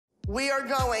we are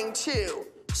going to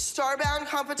Starbound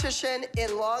competition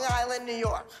in Long Island, New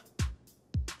York.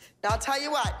 Now, I'll tell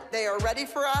you what, they are ready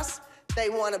for us. They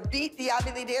want to beat the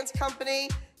Abbey Lee Dance Company,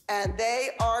 and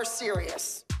they are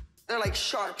serious. They're like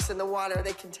sharks in the water.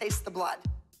 They can taste the blood.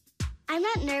 I'm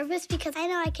not nervous because I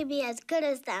know I can be as good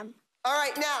as them. All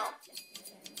right, now,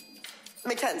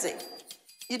 Mackenzie,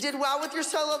 you did well with your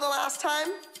solo the last time.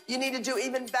 You need to do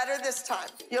even better this time.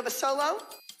 You have a solo?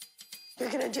 You're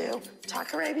gonna do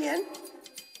tuck Arabian,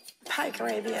 pike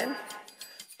Arabian,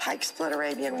 pike split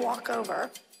Arabian, walk over,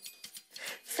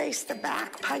 face the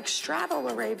back, pike straddle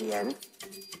Arabian.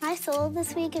 My solo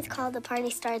this week is called The Party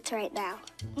Starts Right Now.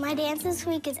 My dance this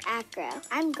week is acro.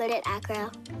 I'm good at acro.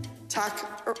 Tuck,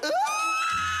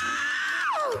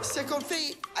 sickled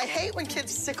feet. I hate when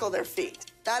kids sickle their feet.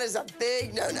 That is a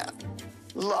big no-no.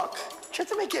 Look, you have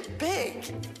to make it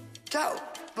big. Go,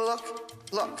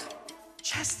 look.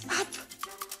 Chest up.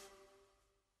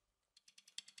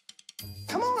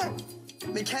 Come on.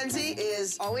 Mackenzie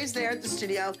is always there at the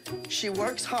studio. She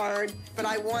works hard, but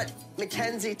I want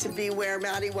Mackenzie to be where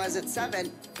Maddie was at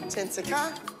 7.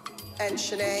 Tinsika and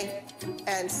Shanae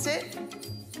and Sit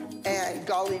and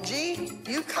Golly G.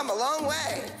 You've come a long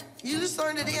way. You just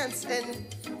learned to dance in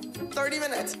 30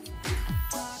 minutes.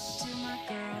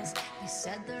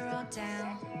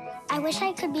 I wish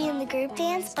I could be in the group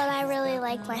dance, but I really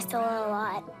like my solo a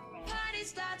lot.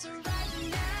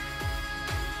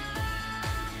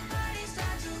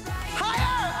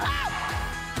 Higher! Up!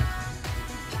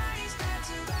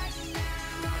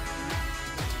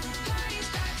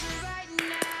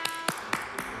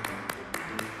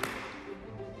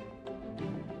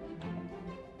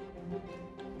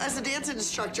 As a dance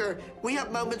instructor, we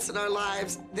have moments in our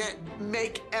lives that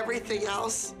make everything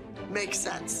else make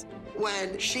sense.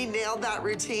 When she nailed that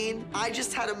routine, I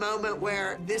just had a moment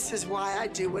where this is why I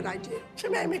do what I do. She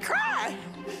made me cry.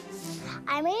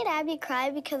 I made Abby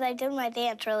cry because I did my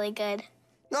dance really good.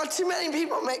 Not too many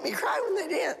people make me cry when they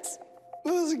dance.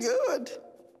 It was good.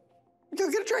 Go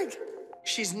get a drink.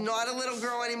 She's not a little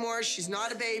girl anymore. She's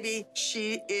not a baby.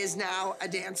 She is now a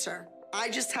dancer. I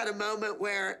just had a moment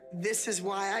where this is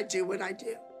why I do what I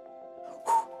do.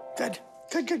 Whew. Good.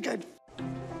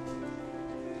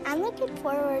 I'm looking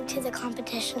forward to the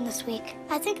competition this week.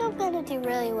 I think I'm going to do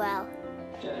really well.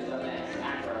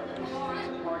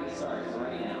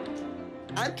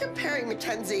 I'm comparing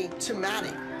Mackenzie to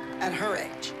Maddie at her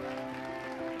age.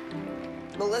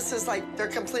 Melissa's like, they're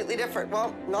completely different.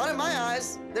 Well, not in my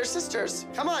eyes. They're sisters.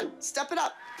 Come on, step it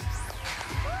up.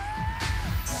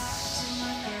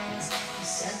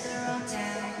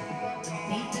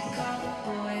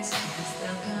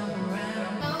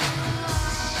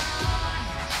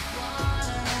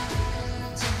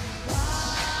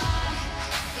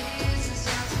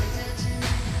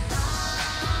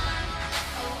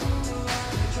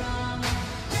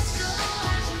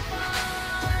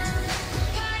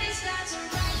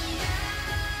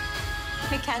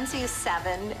 Mackenzie is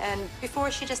 7, and before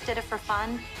she just did it for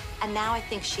fun, and now I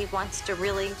think she wants to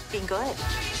really be good.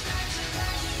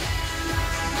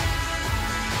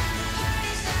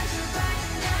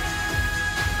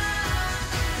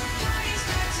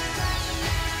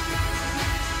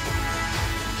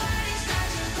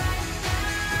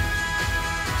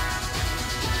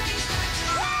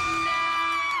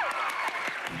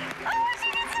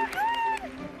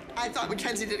 I thought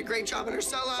Mackenzie did a great job in her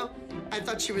solo. I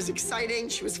thought she was exciting.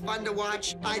 She was fun to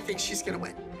watch. I think she's gonna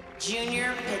win.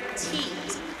 Junior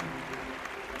Petite.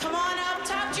 Come on up,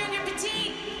 top junior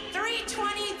petite.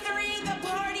 3:23, the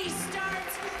party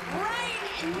starts right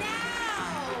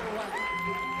now.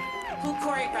 Who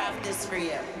choreographed this for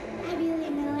you? Abby Lee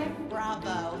Miller.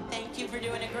 Bravo. Thank you for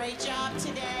doing a great job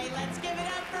today. Let's give it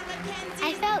up for Mackenzie.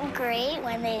 I felt great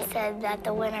when they said that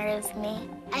the winner is me.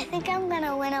 I think I'm going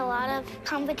to win a lot of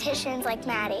competitions like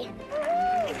Maddie.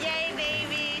 Yay,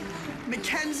 baby.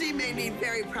 Mackenzie made me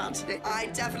very proud today. I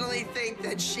definitely think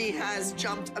that she has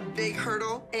jumped a big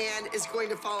hurdle and is going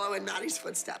to follow in Maddie's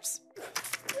footsteps.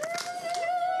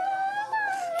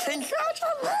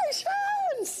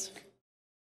 Congratulations!